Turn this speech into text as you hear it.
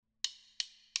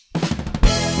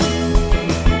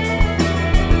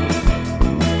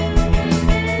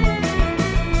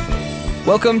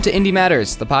Welcome to Indie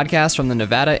Matters, the podcast from the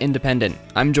Nevada Independent.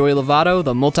 I'm Joey Lovato,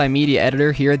 the multimedia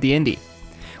editor here at the Indie.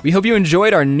 We hope you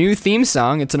enjoyed our new theme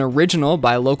song. It's an original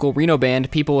by local Reno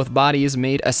band People with Bodies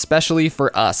made especially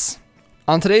for us.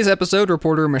 On today's episode,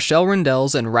 reporter Michelle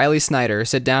Rindels and Riley Snyder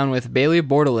sit down with Bailey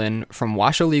Bordelin from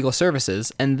Washoe Legal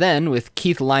Services and then with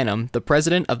Keith Lynham, the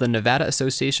president of the Nevada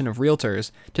Association of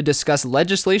Realtors, to discuss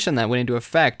legislation that went into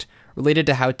effect related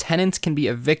to how tenants can be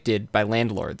evicted by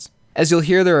landlords. As you'll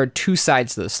hear, there are two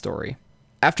sides to this story.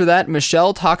 After that,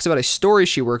 Michelle talks about a story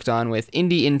she worked on with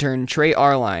indie intern Trey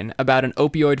Arline about an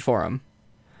opioid forum.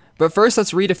 But first,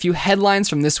 let's read a few headlines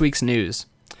from this week's news.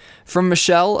 From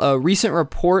Michelle, a recent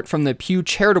report from the Pew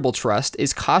Charitable Trust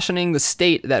is cautioning the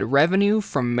state that revenue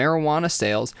from marijuana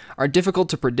sales are difficult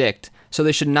to predict, so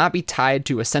they should not be tied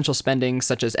to essential spending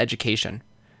such as education.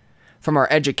 From our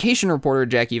education reporter,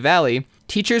 Jackie Valley,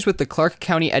 teachers with the Clark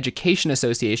County Education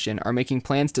Association are making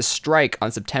plans to strike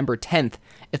on September 10th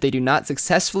if they do not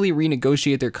successfully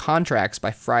renegotiate their contracts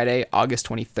by Friday, August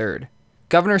 23rd.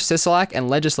 Governor Sisolak and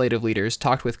legislative leaders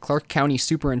talked with Clark County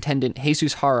Superintendent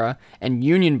Jesus Hara and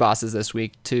union bosses this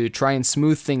week to try and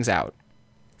smooth things out.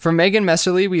 From Megan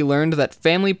Messerly, we learned that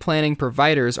family planning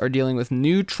providers are dealing with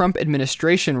new Trump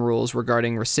administration rules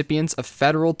regarding recipients of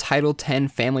federal Title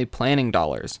X family planning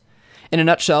dollars. In a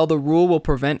nutshell, the rule will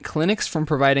prevent clinics from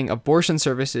providing abortion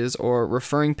services or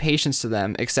referring patients to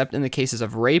them except in the cases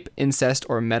of rape, incest,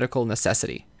 or medical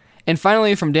necessity. And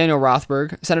finally, from Daniel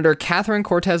Rothberg, Senator Catherine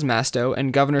Cortez Masto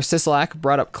and Governor Sisolak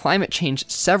brought up climate change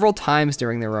several times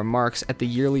during their remarks at the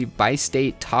yearly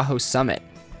Bi-State Tahoe Summit.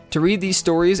 To read these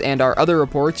stories and our other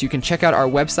reports, you can check out our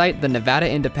website,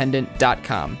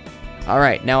 thenevadaindependent.com. All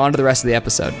right, now on to the rest of the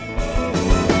episode.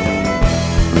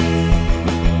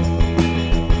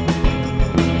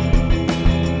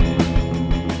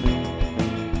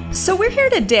 So we're here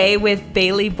today with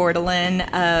Bailey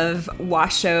Bordelin of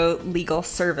Washoe Legal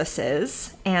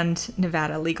Services and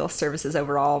Nevada Legal Services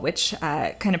overall, which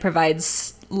kind of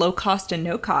provides low-cost and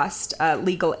no-cost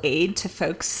legal aid to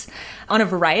folks on a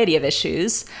variety of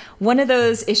issues. One of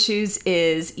those issues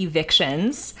is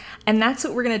evictions, and that's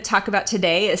what we're going to talk about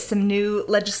today is some new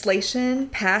legislation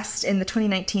passed in the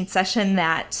 2019 session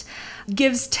that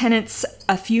gives tenants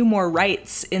a few more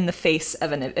rights in the face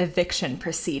of an eviction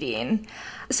proceeding.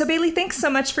 So Bailey, thanks so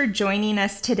much for joining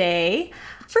us today.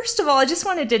 First of all, I just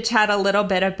wanted to chat a little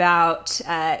bit about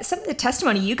some of the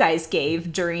testimony you guys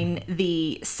gave during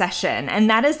the session, and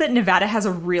that is that Nevada has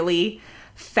a really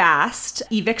fast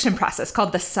eviction process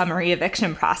called the summary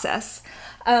eviction process.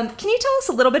 Can you tell us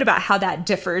a little bit about how that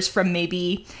differs from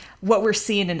maybe what we're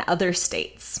seeing in other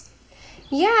states?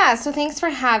 Yeah, so thanks for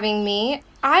having me.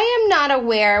 I am not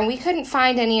aware, and we couldn't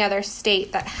find any other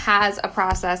state that has a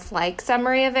process like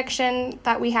summary eviction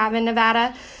that we have in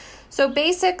Nevada. So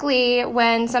basically,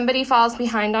 when somebody falls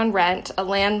behind on rent, a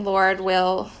landlord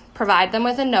will provide them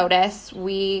with a notice.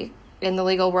 We, in the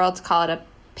legal world, call it a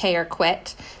pay or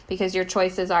quit, because your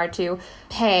choices are to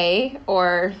pay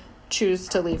or choose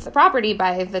to leave the property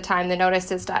by the time the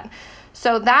notice is done.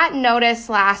 So that notice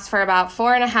lasts for about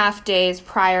 4.5 days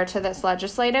prior to this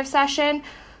legislative session,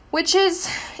 which is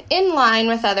in line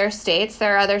with other states.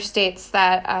 There are other states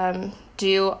that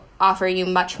do offer you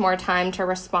much more time to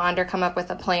respond or come up with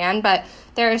a plan, but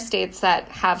there are states that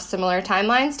have similar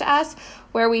timelines to us.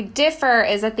 Where we differ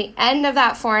is at the end of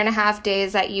that 4.5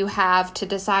 days that you have to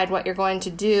decide what you're going to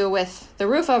do with the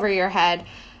roof over your head,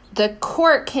 the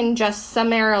court can just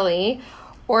summarily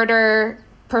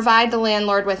provide the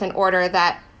landlord with an order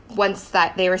that once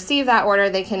that they receive that order,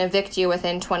 they can evict you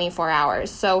within 24 hours.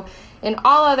 So in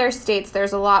all other states,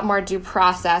 there's a lot more due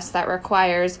process that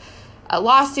requires a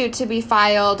lawsuit to be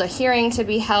filed, a hearing to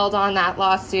be held on that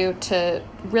lawsuit to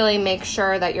really make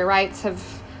sure that your rights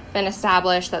have been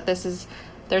established, that there's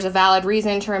a valid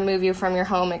reason to remove you from your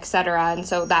home, etc. And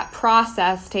so that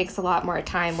process takes a lot more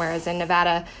time, whereas in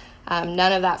Nevada,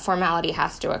 none of that formality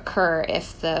has to occur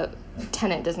if the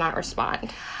tenant does not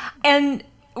respond. And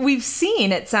we've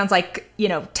seen, it sounds like,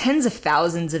 tens of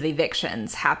thousands of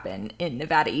evictions happen in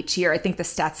Nevada each year. I think the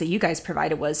stats that you guys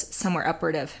provided was somewhere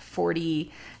upward of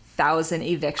 40,000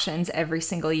 evictions every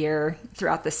single year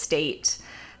throughout the state.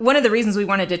 One of the reasons we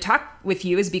wanted to talk with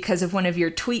you is because of one of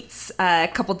your tweets a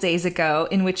couple days ago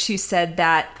in which you said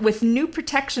that with new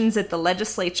protections that the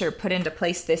legislature put into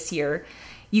place this year,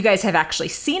 you guys have actually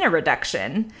seen a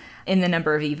reduction in the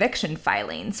number of eviction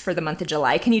filings for the month of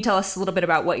July. Can you tell us a little bit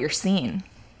about what you're seeing?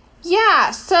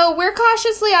 Yeah, so we're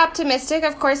cautiously optimistic.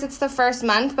 Of course, it's the first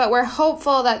month, but we're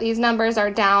hopeful that these numbers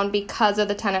are down because of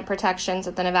the tenant protections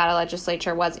that the Nevada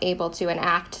legislature was able to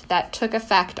enact that took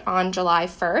effect on July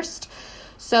 1st.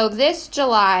 So this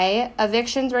July,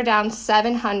 evictions were down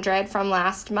 700 from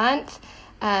last month,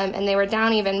 and they were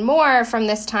down even more from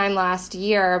this time last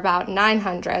year, about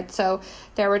 900. So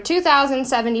there were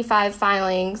 2,075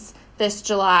 filings this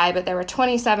July, but there were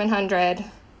 2,700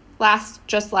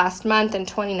 just last month and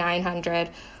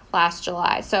 2,900 last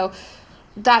July. So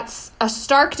that's a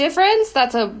stark difference.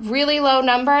 That's a really low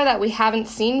number that we haven't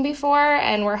seen before,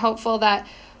 and we're hopeful that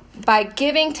by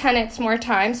giving tenants more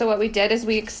time, so what we did is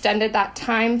we extended that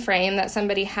time frame that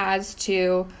somebody has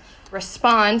to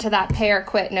respond to that pay or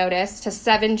quit notice to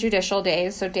 7 judicial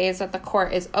days, so days that the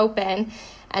court is open,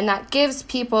 and that gives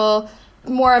people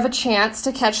more of a chance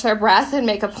to catch their breath and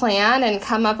make a plan and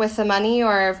come up with the money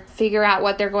or figure out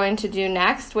what they're going to do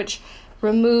next, which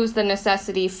removes the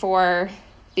necessity for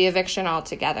the eviction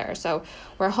altogether. So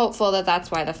we're hopeful that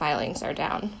that's why the filings are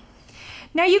down.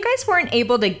 Now, you guys weren't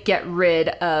able to get rid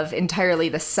of entirely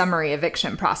the summary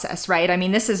eviction process, right? I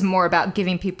mean, this is more about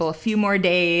giving people a few more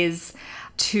days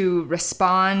to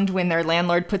respond when their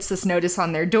landlord puts this notice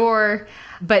on their door.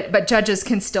 But judges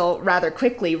can still rather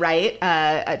quickly, right,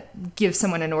 give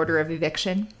someone an order of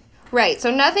eviction. Right.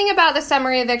 So nothing about the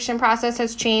summary eviction process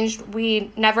has changed. We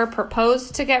never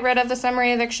proposed to get rid of the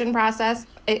summary eviction process.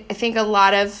 I think a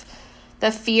lot of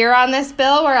the fear on this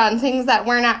bill were on things that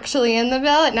weren't actually in the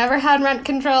bill. It never had rent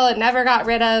control. It never got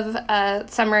rid of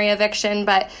summary eviction.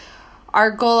 But our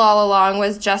goal all along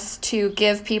was just to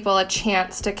give people a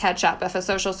chance to catch up. If a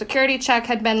Social Security check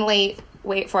had been late,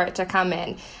 wait for it to come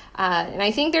in. And I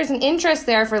think there's an interest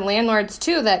there for landlords,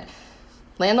 too, that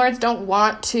landlords don't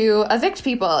want to evict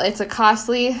people. It's a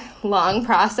costly, long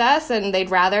process, and they'd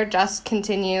rather just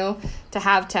continue to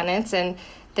have tenants. And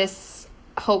this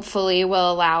hopefully will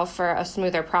allow for a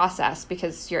smoother process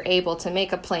because you're able to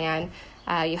make a plan.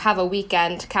 You have a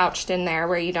weekend couched in there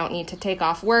where you don't need to take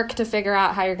off work to figure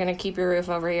out how you're going to keep your roof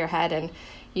over your head, and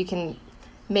you can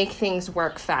make things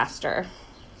work faster.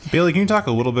 Bailey, can you talk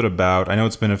a little bit about, I know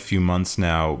it's been a few months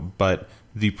now, but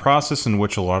the process in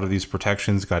which a lot of these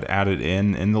protections got added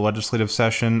in the legislative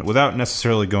session, without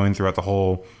necessarily going throughout the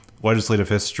whole legislative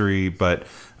history, but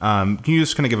can you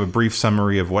just kind of give a brief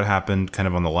summary of what happened kind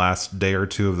of on the last day or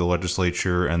two of the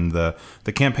legislature and the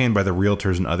campaign by the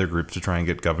realtors and other groups to try and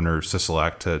get Governor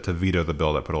Sisolak to veto the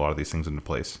bill that put a lot of these things into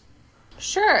place?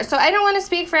 Sure. So I don't want to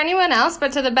speak for anyone else,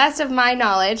 but to the best of my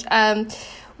knowledge,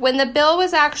 when the bill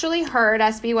was actually heard,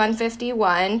 SB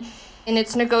 151, in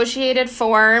its negotiated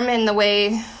form and the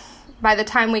way by the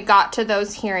time we got to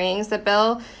those hearings, the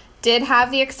bill did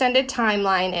have the extended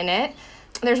timeline in it.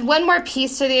 There's one more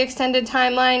piece to the extended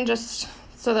timeline, just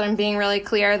so that I'm being really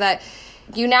clear, that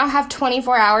you now have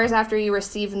 24 hours after you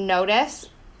receive notice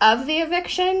of the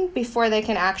eviction before they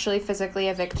can actually physically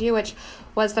evict you, which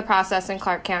was the process in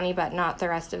Clark County, but not the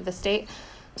rest of the state.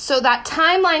 So that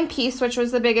timeline piece, which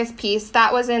was the biggest piece,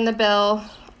 that was in the bill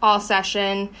all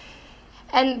session.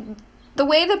 And the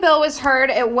way the bill was heard,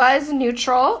 it was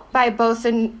neutral by both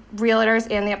the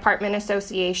realtors and the apartment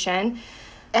association.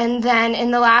 And then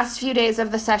in the last few days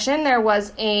of the session, there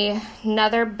was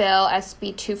another bill,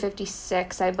 SB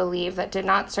 256, I believe, that did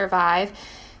not survive.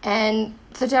 And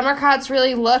the Democrats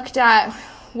really looked at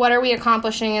what are we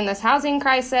accomplishing in this housing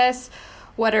crisis?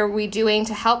 What are we doing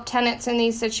to help tenants in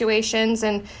these situations?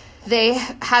 And they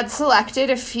had selected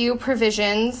a few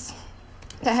provisions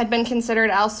that had been considered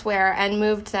elsewhere and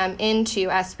moved them into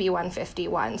SB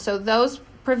 151. So those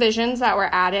provisions that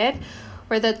were added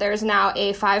were that there's now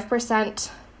a 5%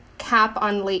 cap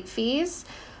on late fees,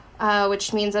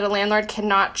 which means that a landlord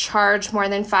cannot charge more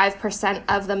than 5%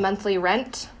 of the monthly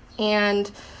rent. And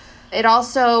it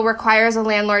also requires a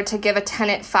landlord to give a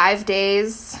tenant 5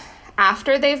 days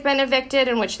after they've been evicted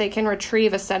in which they can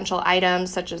retrieve essential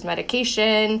items such as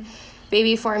medication,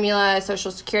 baby formula, Social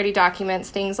Security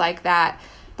documents, things like that,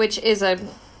 which is a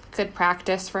good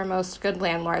practice for most good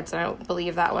landlords. I don't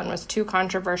believe that one was too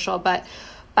controversial, but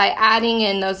by adding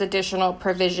in those additional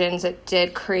provisions, it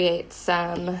did create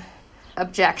some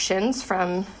objections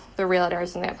from the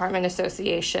realtors and the apartment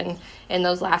association in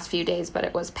those last few days, but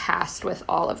it was passed with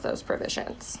all of those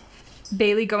provisions.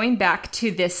 Bailey, going back to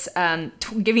this,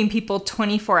 giving people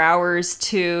 24 hours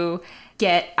to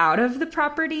get out of the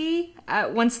property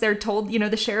once they're told,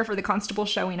 the sheriff or the constable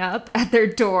showing up at their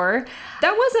door.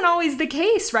 That wasn't always the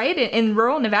case, right? In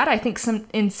rural Nevada, I think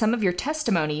in some of your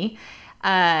testimony,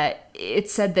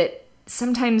 it said that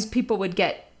sometimes people would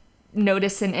get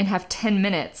notice and have 10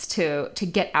 minutes to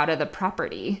get out of the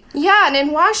property. Yeah, and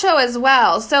in Washoe as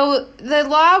well. So the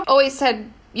law always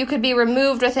said you could be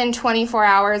removed within 24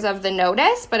 hours of the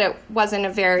notice, but it wasn't a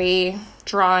very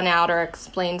drawn out or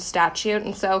explained statute.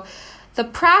 And so The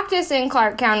practice in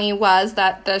Clark County was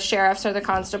that the sheriffs or the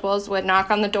constables would knock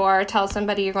on the door, tell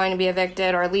somebody you're going to be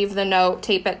evicted, or leave the note,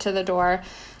 tape it to the door,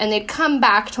 and they'd come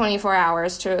back 24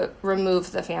 hours to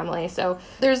remove the family. So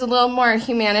there's a little more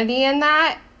humanity in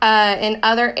that. In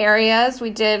other areas,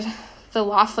 the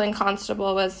Laughlin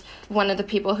constable was one of the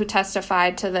people who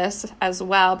testified to this as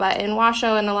well. But in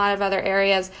Washoe and a lot of other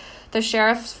areas, the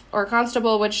sheriff or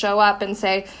constable would show up and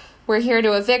say, "We're here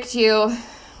to evict you.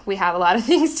 We have a lot of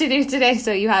things to do today,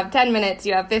 so you have 10 minutes,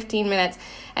 you have 15 minutes,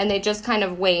 and they just kind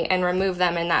of wait and remove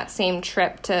them in that same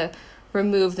trip to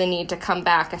remove the need to come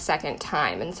back a second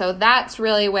time. And so that's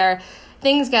really where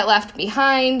things get left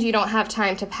behind. You don't have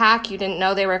time to pack. You didn't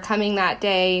know they were coming that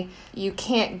day. You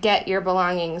can't get your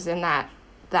belongings in that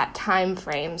time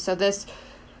frame. So this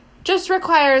just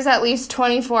requires at least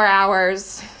 24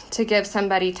 hours to give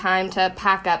somebody time to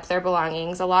pack up their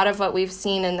belongings. A lot of what we've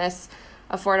seen in this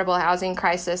affordable housing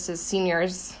crisis is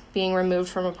seniors being removed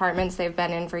from apartments they've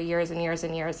been in for years and years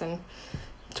and years, and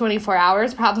 24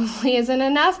 hours probably isn't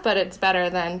enough, but it's better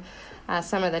than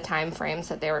some of the time frames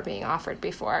that they were being offered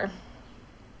before.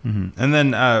 Mm-hmm. And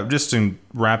then just in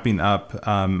wrapping up,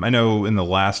 I know in the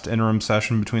last interim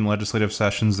session between legislative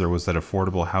sessions, there was that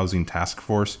affordable housing task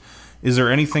force. Is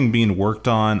there anything being worked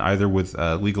on either with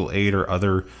legal aid or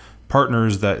other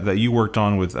partners that you worked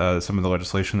on with some of the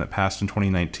legislation that passed in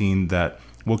 2019 that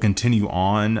will continue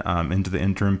on into the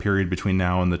interim period between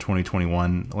now and the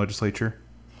 2021 legislature?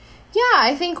 Yeah,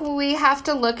 I think we have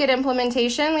to look at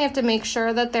implementation. We have to make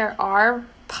sure that there are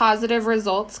positive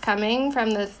results coming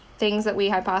from the things that we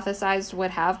hypothesized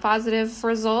would have positive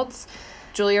results.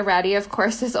 Julia Ratty, of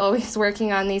course, is always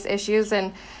working on these issues,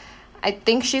 and I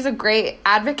think she's a great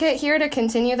advocate here to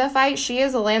continue the fight. She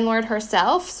is a landlord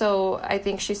herself, so I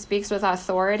think she speaks with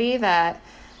authority that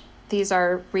these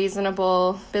are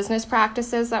reasonable business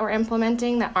practices that we're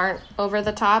implementing that aren't over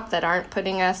the top, that aren't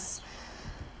putting us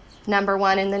number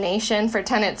one in the nation for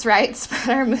tenants' rights, but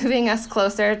are moving us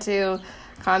closer to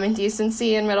common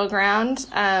decency and middle ground.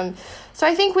 So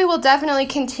I think we will definitely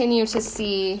continue to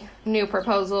see new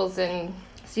proposals and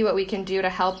see what we can do to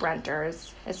help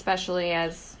renters, especially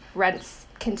as rents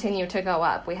continue to go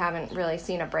up. We haven't really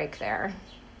seen a break there.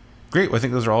 Great. Well, I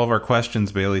think those are all of our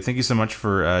questions, Bailey. Thank you so much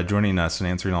for joining us and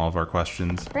answering all of our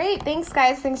questions. Great. Thanks,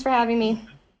 guys. Thanks for having me.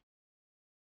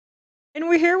 And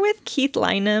we're here with Keith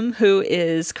Lynham, who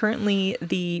is currently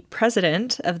the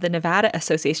president of the Nevada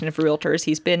Association of Realtors.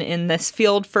 He's been in this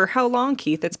field for how long,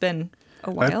 Keith? It's been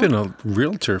a while. I've been a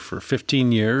realtor for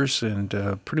 15 years and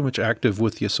pretty much active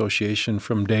with the association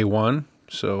from day one.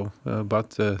 So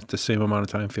about the same amount of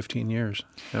time, 15 years.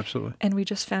 Absolutely. And we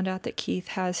just found out that Keith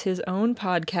has his own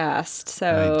podcast.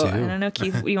 So I do. I don't know,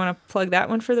 Keith, you want to plug that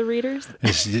one for the readers?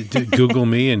 Google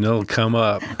me and it'll come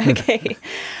up. Okay.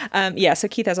 So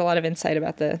Keith has a lot of insight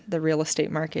about the real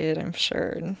estate market, I'm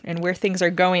sure, and where things are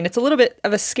going. It's a little bit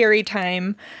of a scary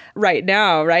time right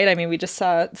now, right? I mean, we just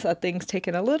saw things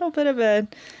taking a little bit of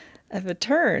a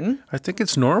turn. I think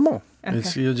it's normal. Okay.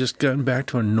 It's just gotten back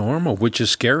to a normal, which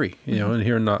is scary. And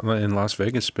here in Las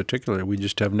Vegas in particular, we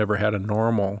just have never had a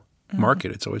normal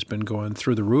market. It's always been going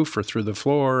through the roof or through the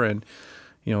floor, and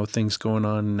things going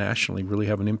on nationally really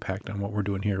have an impact on what we're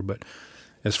doing here. But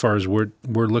as far as we're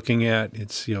looking at,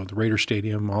 it's the Raider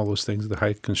Stadium, all those things, the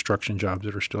high construction jobs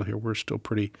that are still here. We're still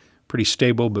pretty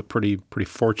stable, but pretty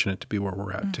fortunate to be where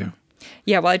we're at too.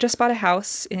 Yeah. Well, I just bought a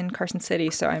house in Carson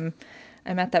City, so I'm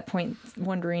at that point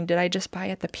wondering, did I just buy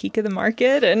at the peak of the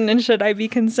market? And should I be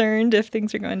concerned if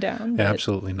things are going down? But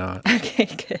absolutely not. Okay,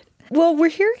 good. Well, we're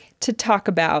here to talk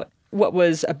about what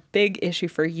was a big issue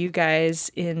for you guys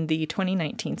in the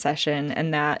 2019 session,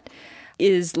 and that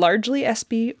is largely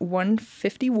SB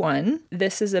 151.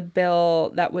 This is a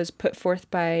bill that was put forth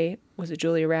by, was it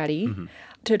Julia Ratty,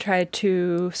 to try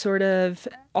to sort of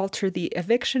alter the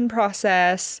eviction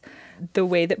process. The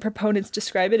way that proponents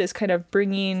describe it is kind of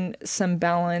bringing some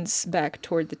balance back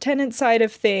toward the tenant side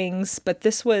of things. But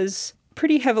this was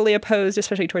pretty heavily opposed,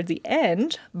 especially towards the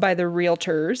end, by the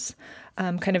realtors,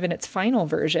 kind of in its final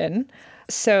version.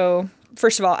 So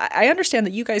first of all, I understand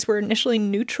that you guys were initially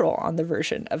neutral on the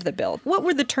version of the bill. What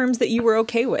were the terms that you were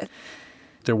okay with?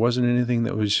 There wasn't anything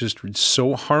that was just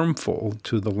so harmful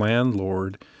to the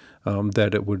landlord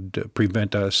that it would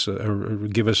prevent us or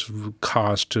give us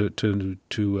cause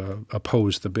to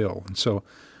oppose the bill. And so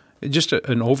just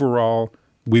an overall,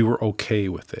 we were okay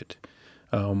with it.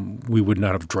 We would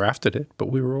not have drafted it, but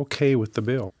we were okay with the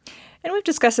bill. And we've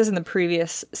discussed this in the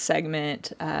previous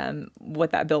segment,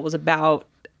 what that bill was about.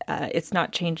 It's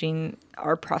not changing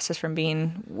our process from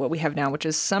being what we have now, which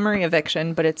is summary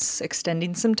eviction, but it's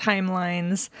extending some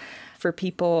timelines for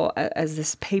people as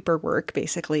this paperwork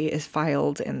basically is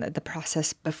filed and the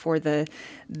process before the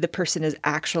person is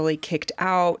actually kicked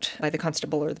out by the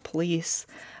constable or the police.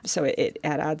 So it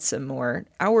adds some more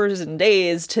hours and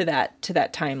days to that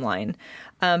timeline.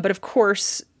 But of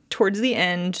course, towards the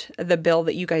end, the bill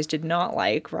that you guys did not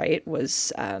like, right,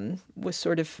 was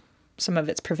sort of, some of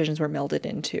its provisions were melded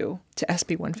into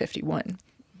SB 151.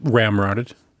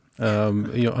 Ramrodded,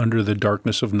 under the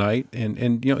darkness of night.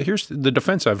 And here's the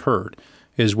defense I've heard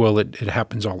is, well, it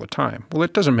happens all the time. Well,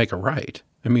 it doesn't make it right.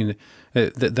 I mean,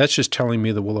 that's just telling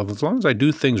me that, well, as long as I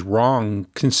do things wrong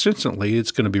consistently,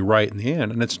 it's going to be right in the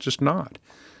end, and it's just not.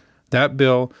 That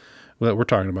bill that we're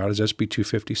talking about is SB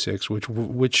 256,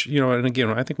 which and again,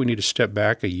 I think we need to step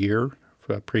back a year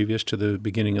previous to the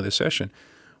beginning of the session.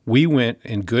 We went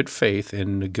in good faith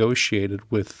and negotiated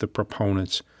with the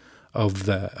proponents of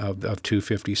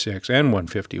 256 and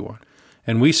 151.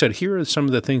 And we said, here are some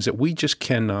of the things that we just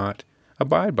cannot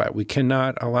abide by. We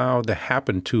cannot allow to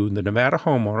happen to the Nevada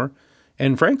homeowner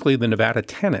and, frankly, the Nevada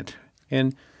tenant.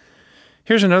 And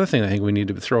here's another thing I think we need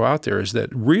to throw out there is that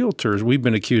realtors, we've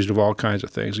been accused of all kinds of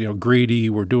things. Greedy,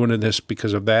 we're doing this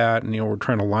because of that, and, we're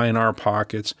trying to line our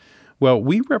pockets. Well,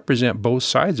 we represent both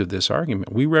sides of this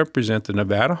argument. We represent the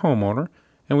Nevada homeowner,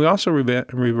 and we also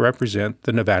represent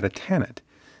the Nevada tenant.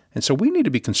 And so we need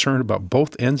to be concerned about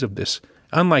both ends of this,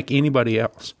 unlike anybody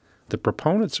else. The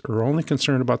proponents are only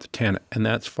concerned about the tenant, and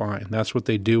that's fine. That's what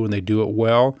they do, and they do it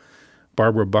well.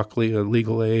 Barbara Buckley, a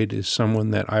legal aid, is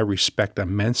someone that I respect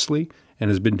immensely and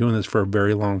has been doing this for a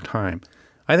very long time.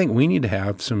 I think we need to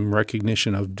have some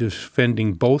recognition of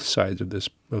defending both sides of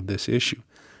this issue.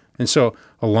 And so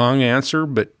a long answer,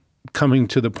 but coming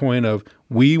to the point of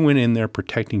we went in there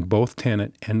protecting both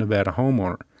tenant and Nevada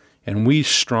homeowner. And we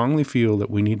strongly feel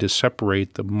that we need to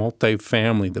separate the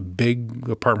multifamily, the big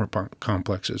apartment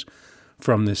complexes,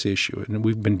 from this issue. And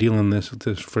we've been dealing with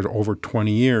this for over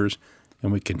 20 years,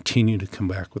 and we continue to come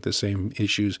back with the same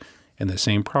issues and the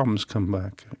same problems come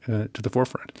back to the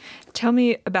forefront. Tell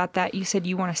me about that. You said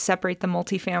you want to separate the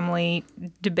multifamily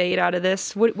debate out of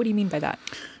this. What do you mean by that?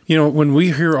 When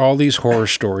we hear all these horror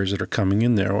stories that are coming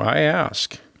in there, I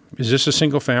ask, is this a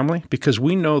single family? Because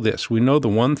we know this. We know the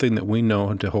one thing that we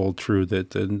know to hold true,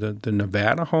 that the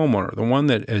Nevada homeowner, the one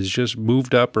that has just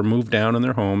moved up or moved down in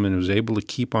their home and was able to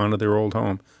keep onto their old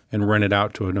home and rent it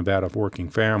out to a Nevada working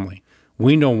family,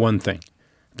 we know one thing.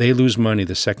 They lose money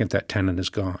the second that tenant is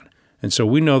gone. And so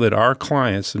we know that our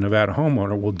clients, the Nevada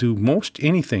homeowner, will do most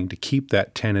anything to keep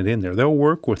that tenant in there. They'll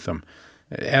work with them.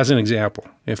 As an example,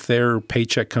 if their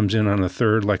paycheck comes in on the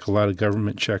 3rd, like a lot of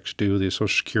government checks do, the Social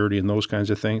Security and those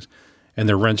kinds of things, and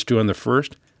their rent's due on the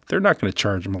 1st, they're not going to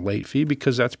charge them a late fee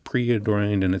because that's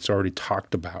preordained and it's already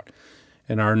talked about.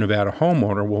 And our Nevada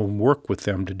homeowner will work with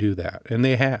them to do that, and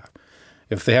they have.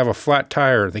 If they have a flat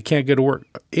tire, they can't get to work,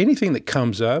 anything that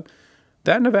comes up,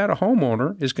 that Nevada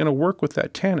homeowner is going to work with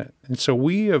that tenant. And so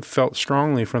we have felt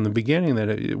strongly from the beginning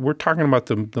that we're talking about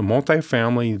the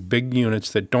multifamily big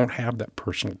units that don't have that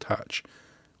personal touch.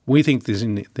 We think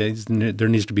there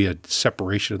needs to be a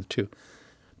separation of the two.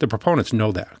 The proponents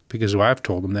know that because I've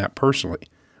told them that personally,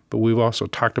 but we've also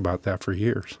talked about that for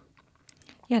years.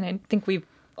 Yeah, and I think we've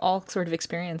all sort of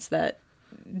experienced that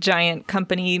giant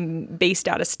company based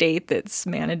out of state that's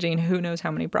managing who knows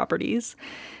how many properties,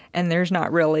 and there's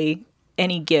not really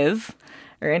any give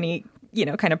or any,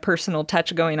 kind of personal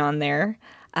touch going on there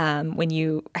when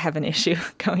you have an issue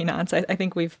going on. So I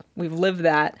think we've lived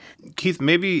that. Keith,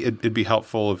 maybe it'd be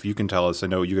helpful if you can tell us, I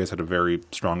know you guys had a very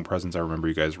strong presence. I remember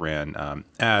you guys ran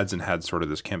ads and had sort of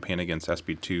this campaign against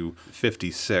SB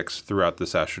 256 throughout the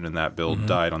session, and that bill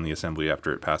died on the Assembly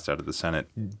after it passed out of the Senate.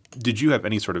 Did you have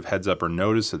any sort of heads up or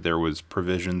notice that there was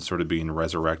provisions sort of being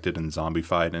resurrected and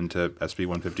zombified into SB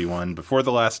 151 before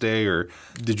the last day, or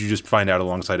did you just find out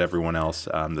alongside everyone else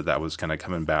that was kind of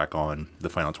coming back on the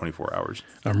final 24 hours?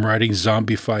 I'm writing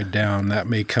zombified down. That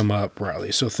may come up,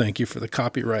 Riley, so thank you for the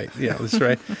copyright. Yeah, that's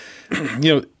right.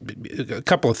 A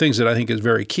couple of things that I think is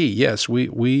very key. Yes,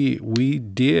 we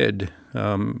did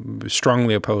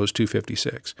strongly oppose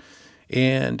 256.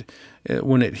 And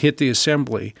when it hit the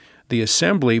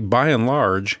Assembly, by and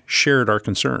large, shared our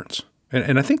concerns.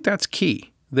 And I think that's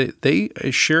key. They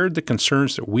shared the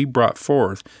concerns that we brought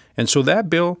forth. And so that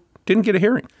bill didn't get a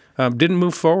hearing, didn't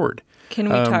move forward. Can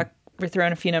we talk? We're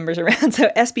throwing a few numbers around. So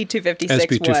SB 256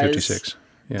 SB 256.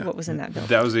 Yeah. What was in that bill?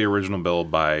 That was the original bill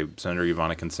by Senator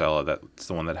Ivana Kinsella. That's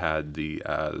the one that had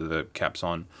the caps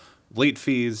on late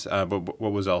fees. But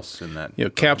what was else in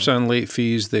that? Caps on late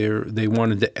fees. They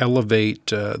wanted to elevate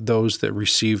those that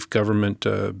receive government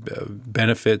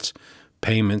benefits,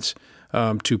 payments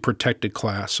to protected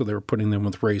class. So they were putting them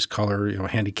with race, color,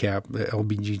 handicap,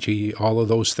 LBGT, all of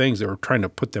those things. They were trying to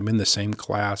put them in the same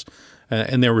class.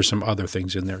 And there were some other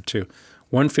things in there too.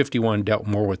 151 dealt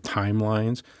more with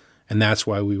timelines, and that's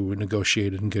why we were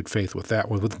negotiated in good faith with that,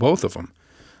 with both of them.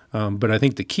 But I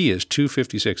think the key is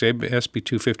 256, SB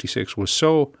 256 was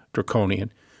so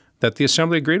draconian that the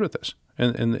Assembly agreed with us,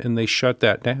 and they shut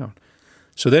that down.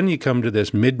 So then you come to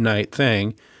this midnight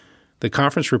thing. The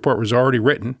conference report was already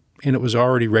written, and it was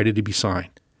already ready to be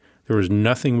signed. There was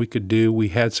nothing we could do. We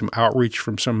had some outreach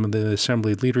from some of the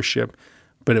Assembly leadership,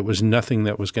 but it was nothing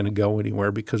that was going to go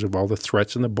anywhere because of all the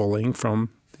threats and the bullying from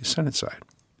the Senate side.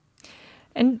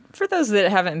 And for those that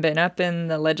haven't been up in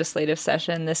the legislative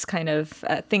session, this kind of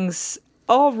things,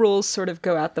 all rules sort of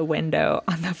go out the window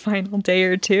on the final day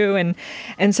or two.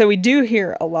 And so we do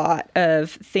hear a lot of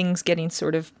things getting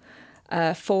sort of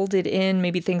folded in,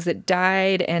 maybe things that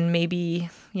died, and maybe,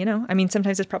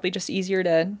 sometimes it's probably just easier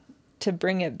to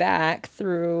bring it back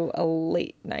through a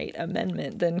late night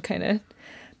amendment than kind of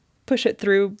push it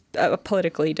through a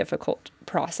politically difficult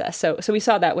process. So we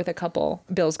saw that with a couple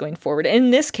bills going forward.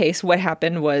 In this case, what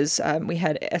happened was we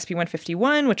had SB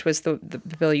 151, which was the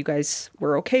bill you guys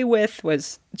were okay with,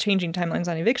 was changing timelines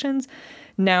on evictions.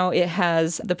 Now it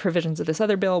has the provisions of this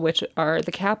other bill, which are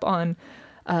the cap on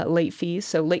late fees.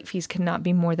 So late fees cannot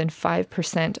be more than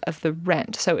 5% of the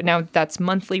rent. So now that's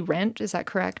monthly rent. Is that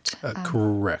correct?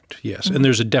 Correct, yes. Mm-hmm. And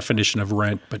there's a definition of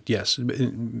rent, but yes,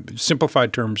 in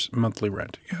simplified terms, monthly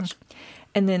rent, yes. Mm-hmm.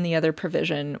 And then the other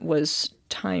provision was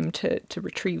time to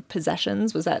retrieve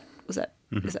possessions. Was that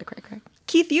mm-hmm. Is that correct?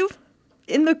 Keith, you've,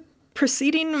 in the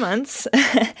preceding months,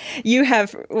 you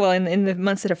have, in the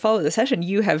months that have followed the session,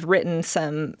 you have written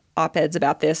some op-eds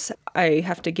about this. I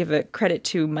have to give a credit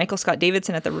to Michael Scott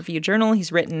Davidson at the Review-Journal.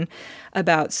 He's written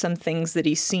about some things that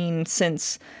he's seen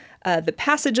since the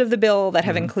passage of the bill that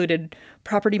have mm-hmm. included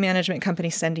property management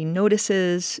companies sending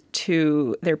notices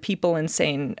to their people and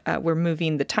saying, we're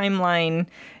moving the timeline.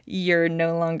 You're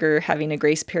no longer having a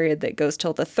grace period that goes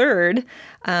till the 3rd,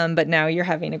 but now you're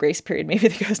having a grace period maybe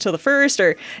that goes till the 1st,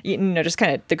 or just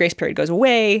kind of the grace period goes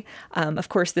away. Of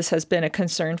course, this has been a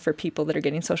concern for people that are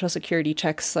getting Social Security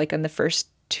checks like on the first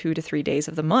 2 to 3 days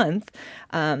of the month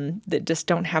that just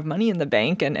don't have money in the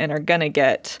bank and are going to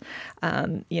get,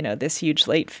 this huge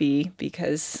late fee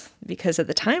because of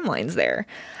the timelines there.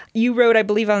 You wrote, I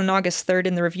believe, on August 3rd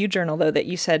in the Review-Journal, though, that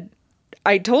you said,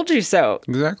 I told you so.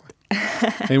 Exactly.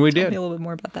 And we did. Tell me a little bit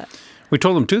more about that. We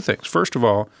told them 2 things. First of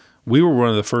all, we were one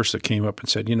of the first that came up and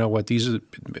said, you know what, these are,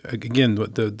 again,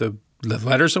 the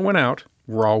letters that went out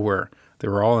were all where? They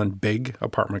were all in big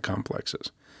apartment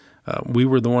complexes. We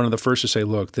were one of the first to say,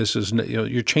 look, this is,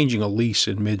 you're changing a lease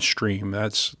in midstream.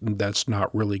 That's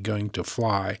not really going to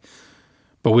fly.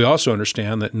 But we also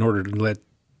understand that in order to let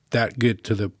that get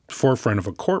to the forefront of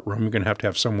a courtroom, you're going to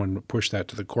have someone push that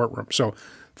to the courtroom. So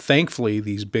thankfully,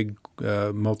 these big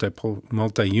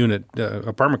multi-unit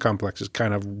apartment complexes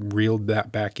kind of reeled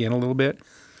that back in a little bit.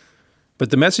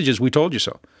 But the message is, we told you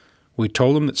so. We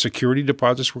told them that security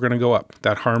deposits were going to go up.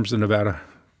 That harms the Nevada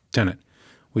tenant.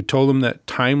 We told them that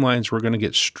timelines were going to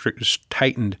get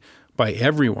tightened by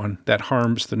everyone. That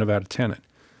harms the Nevada tenant.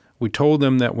 We told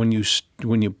them that when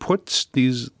you put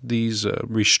these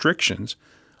restrictions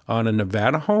on a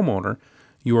Nevada homeowner,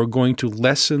 you are going to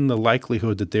lessen the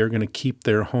likelihood that they're going to keep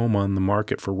their home on the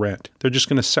market for rent. They're just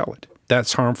going to sell it.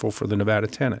 That's harmful for the Nevada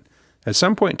tenant. At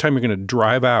some point in time, you're going to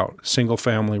drive out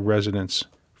single-family residents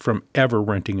from ever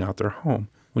renting out their home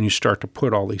when you start to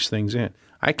put all these things in.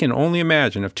 I can only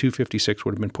imagine if 256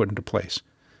 would have been put into place.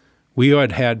 We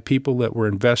had people that were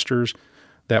investors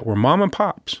that were mom and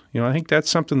pops. I think that's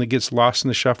something that gets lost in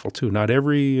the shuffle too. Not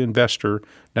every investor,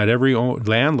 not every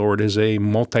landlord is a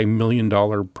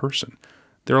multi-million-dollar person.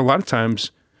 They're a lot of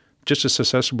times just as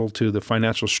susceptible to the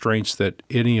financial strains that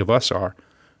any of us are.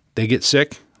 They get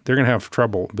sick, they're going to have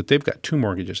trouble, but they've got 2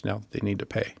 mortgages now that they need to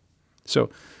pay. So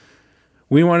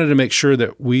we wanted to make sure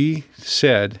that we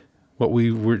said what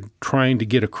we were trying to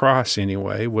get across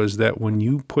anyway was that when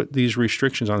you put these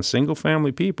restrictions on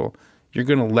single-family people, you're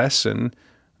going to lessen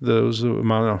those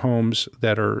amount of homes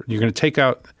you're going to take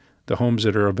out the homes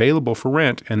that are available for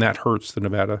rent, and that hurts the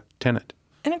Nevada tenant.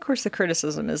 And of course, the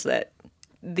criticism is that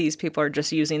these people are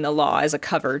just using the law as a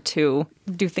cover to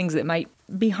do things that might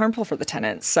be harmful for the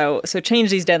tenants. So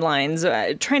change these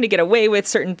deadlines, trying to get away with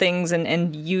certain things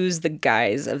and use the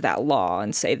guise of that law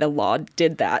and say the law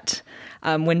did that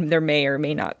when there may or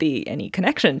may not be any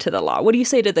connection to the law. What do you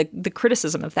say to the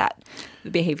criticism of that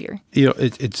behavior?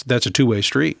 That's a two-way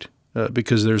street.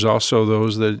 Because there's also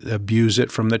those that abuse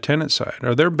it from the tenant side.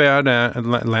 Are there bad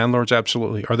landlords?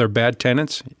 Absolutely. Are there bad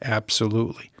tenants?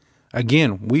 Absolutely.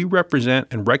 Again, we represent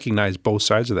and recognize both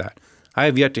sides of that. I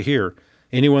have yet to hear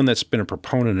anyone that's been a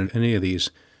proponent in any of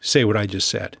these say what I just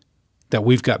said, that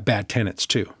we've got bad tenants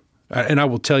too. And I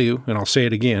will tell you, and I'll say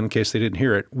it again in case they didn't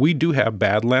hear it, we do have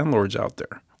bad landlords out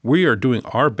there. We are doing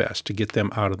our best to get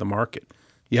them out of the market.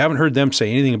 You haven't heard them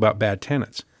say anything about bad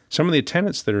tenants. Some of the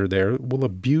tenants that are there will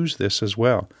abuse this as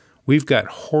well. We've got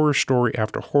horror story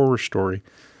after horror story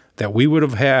that we would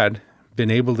have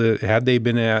been able to, had they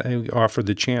been offered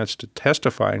the chance to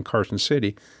testify in Carson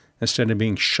City, instead of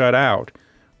being shut out,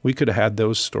 we could have had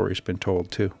those stories been told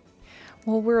too.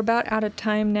 Well, we're about out of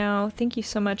time now. Thank you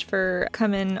so much for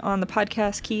coming on the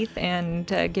podcast, Keith, and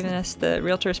giving us the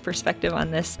realtor's perspective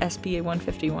on this SBA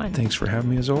 151. Thanks for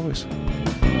having me as always.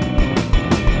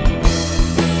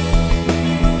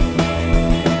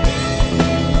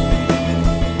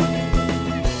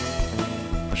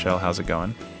 Michelle, how's it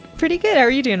going? Pretty good. How are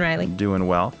you doing, Riley? Doing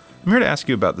well. I'm here to ask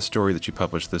you about the story that you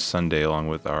published this Sunday along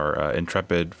with our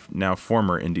intrepid, now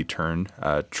former Indy turn,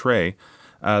 Trey.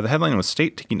 The headline was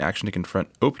State Taking Action to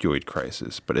Confront Opioid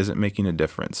Crisis, but Isn't Making a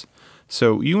Difference.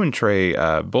 So you and Trey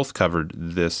both covered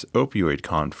this opioid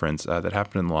conference that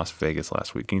happened in Las Vegas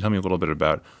last week. Can you tell me a little bit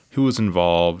about who was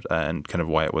involved and kind of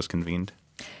why it was convened?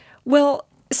 Well,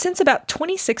 since about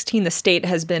 2016, the state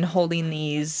has been holding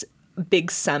these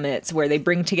big summits where they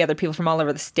bring together people from all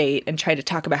over the state and try to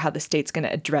talk about how the state's going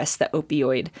to address the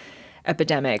opioid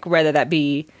epidemic, whether that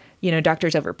be,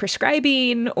 doctors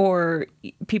overprescribing or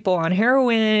people on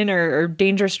heroin or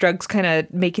dangerous drugs kind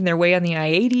of making their way on the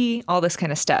I-80, all this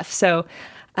kind of stuff. So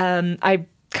I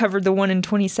covered the one in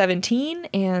 2017,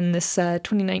 and this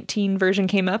 2019 version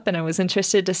came up, and I was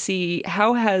interested to see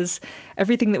how has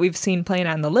everything that we've seen playing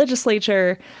out in the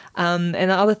legislature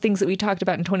and all the things that we talked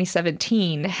about in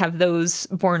 2017, have those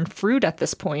borne fruit at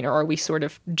this point, or are we sort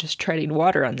of just treading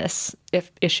water on this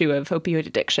issue of opioid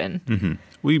addiction? Mm-hmm.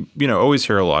 We, always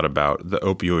hear a lot about the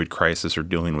opioid crisis or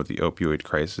dealing with the opioid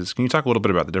crisis. Can you talk a little bit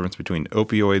about the difference between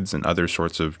opioids and other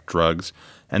sorts of drugs,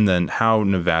 and then how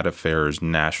Nevada fares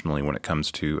nationally when it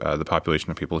comes to the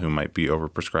population of people who might be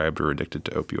overprescribed or addicted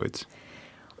to opioids?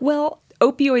 Well,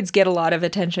 opioids get a lot of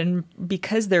attention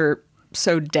because they're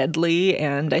so deadly,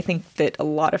 and I think that a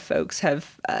lot of folks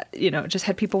have, just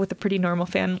had people with a pretty normal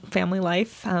family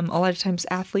life. A lot of times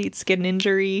athletes get an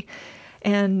injury,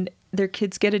 and their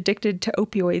kids get addicted to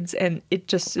opioids, and it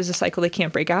just is a cycle they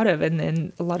can't break out of. And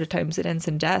then a lot of times it ends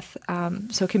in death.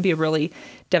 So it can be a really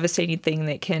devastating thing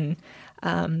that can,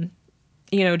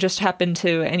 just happen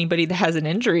to anybody that has an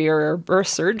injury or a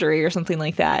surgery or something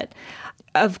like that.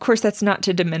 Of course, that's not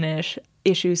to diminish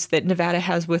issues that Nevada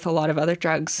has with a lot of other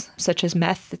drugs, such as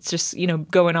meth. It's just,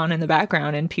 going on in the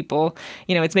background, and people,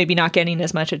 it's maybe not getting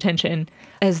as much attention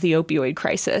as the opioid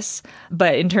crisis.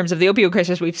 But in terms of the opioid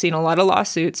crisis, we've seen a lot of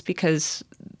lawsuits because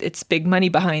it's big money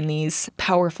behind these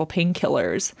powerful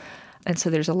painkillers. And so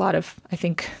there's a lot of, I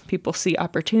think, people see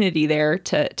opportunity there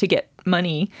to get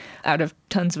money out of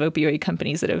tons of opioid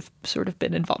companies that have sort of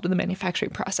been involved in the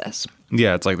manufacturing process.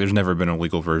 Yeah, it's like there's never been a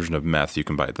legal version of meth you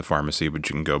can buy at the pharmacy, but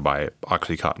you can go buy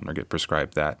Oxycontin or get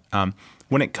prescribed that.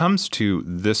 When it comes to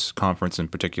this conference in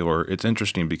particular, it's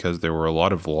interesting because there were a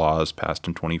lot of laws passed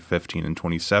in 2015 and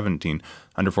 2017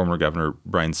 under former Governor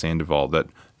Brian Sandoval that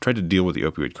tried to deal with the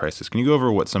opioid crisis. Can you go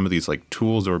over what some of these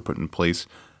tools that were put in place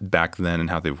back then and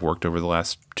how they've worked over the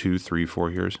last 2, 3, 4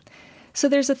 years? So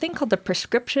there's a thing called the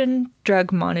Prescription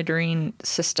Drug Monitoring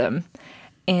System,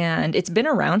 and it's been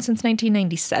around since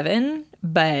 1997,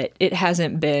 but it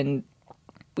hasn't been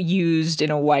used in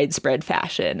a widespread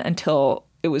fashion until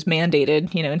it was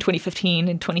mandated, in 2015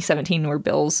 and 2017 were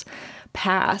bills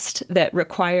passed that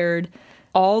required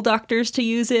all doctors to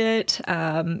use it.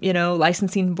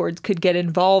 Licensing boards could get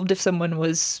involved if someone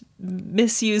was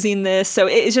misusing this. So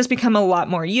it's just become a lot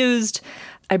more used.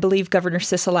 I believe Governor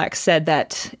Sisolak said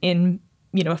that in,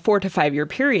 a 4 to 5 year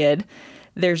period,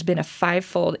 there's been a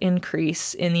 5-fold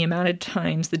increase in the amount of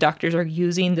times the doctors are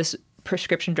using this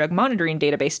prescription drug monitoring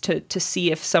database to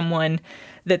see if someone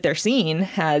that they're seeing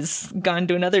has gone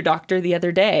to another doctor the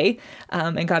other day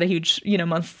and got a huge,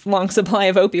 month-long supply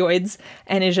of opioids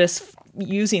and is just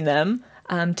using them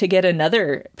to get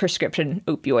another prescription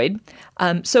opioid.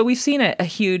 So we've seen a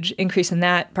huge increase in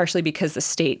that, partially because the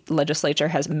state legislature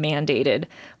has mandated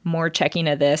more checking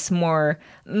of this, more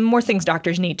things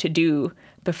doctors need to do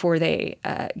before they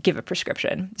give a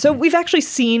prescription. So we've actually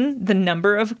seen the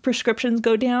number of prescriptions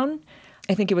go down.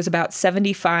 I think it was about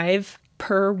 75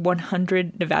 per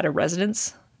 100 Nevada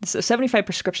residents. So 75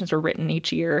 prescriptions were written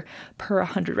each year per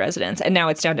 100 residents, and now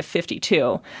it's down to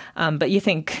 52. But you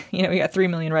think, we got 3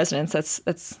 million residents.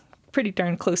 That's pretty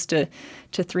darn close to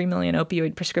 3 million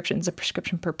opioid prescriptions, a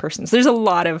prescription per person. So there's a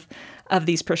lot of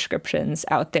these prescriptions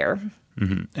out there.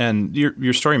 Mm-hmm. And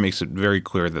your story makes it very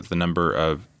clear that the number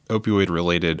of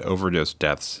opioid-related overdose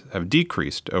deaths have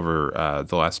decreased over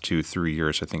the last 2-3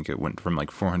 years. I think it went from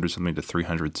like 400-something to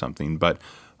 300-something. But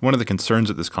one of the concerns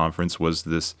at this conference was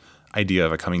this idea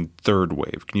of a coming third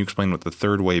wave. Can you explain what the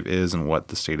third wave is and what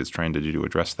the state is trying to do to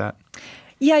address that?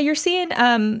 Yeah, you're seeing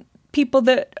people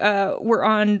that were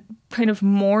on kind of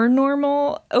more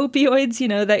normal opioids,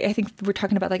 that I think we're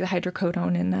talking about like the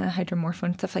hydrocodone and the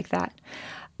hydromorphone, stuff like that.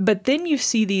 But then you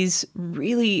see these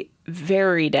really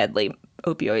very deadly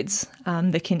opioids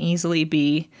that can easily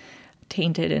be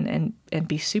tainted and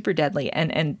be super deadly,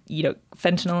 and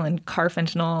fentanyl and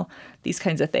carfentanil, these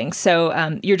kinds of things.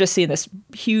 So you're just seeing this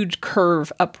huge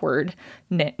curve upward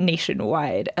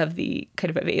nationwide of the kind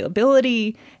of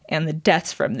availability and the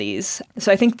deaths from these.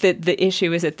 So I think that the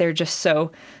issue is that they're just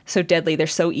so deadly. They're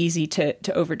so easy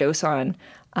to overdose on,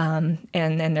 and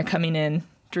then they're coming in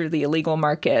through the illegal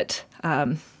market,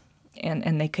 and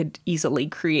they could easily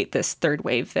create this third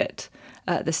wave that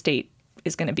the state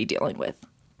is going to be dealing with.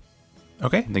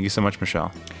 Okay. Thank you so much,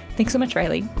 Michelle. Thanks so much,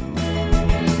 Riley.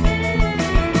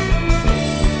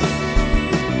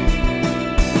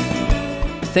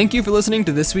 Thank you for listening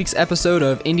to this week's episode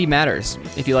of Indie Matters.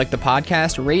 If you like the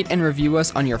podcast, rate and review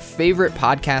us on your favorite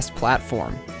podcast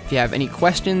platform. If you have any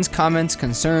questions, comments,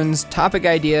 concerns, topic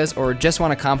ideas, or just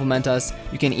want to compliment us,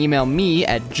 you can email me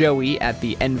at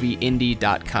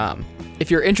joey@thenvyindie.com. If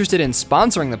you're interested in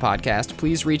sponsoring the podcast,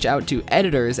 please reach out to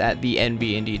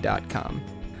editors@thenvyindie.com.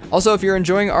 Also, if you're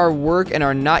enjoying our work and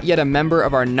are not yet a member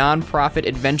of our nonprofit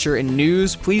Adventure in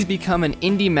News, please become an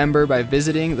Indie member by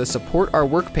visiting the Support Our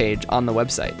Work page on the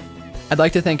website. I'd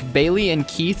like to thank Bailey and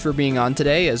Keith for being on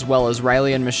today, as well as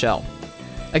Riley and Michelle.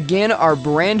 Again, our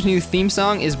brand new theme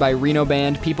song is by Reno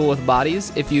band People with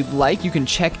Bodies. If you'd like, you can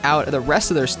check out the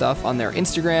rest of their stuff on their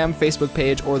Instagram, Facebook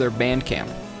page, or their Bandcamp.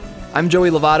 I'm Joey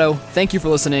Lovato. Thank you for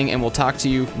listening, and we'll talk to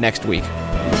you next week.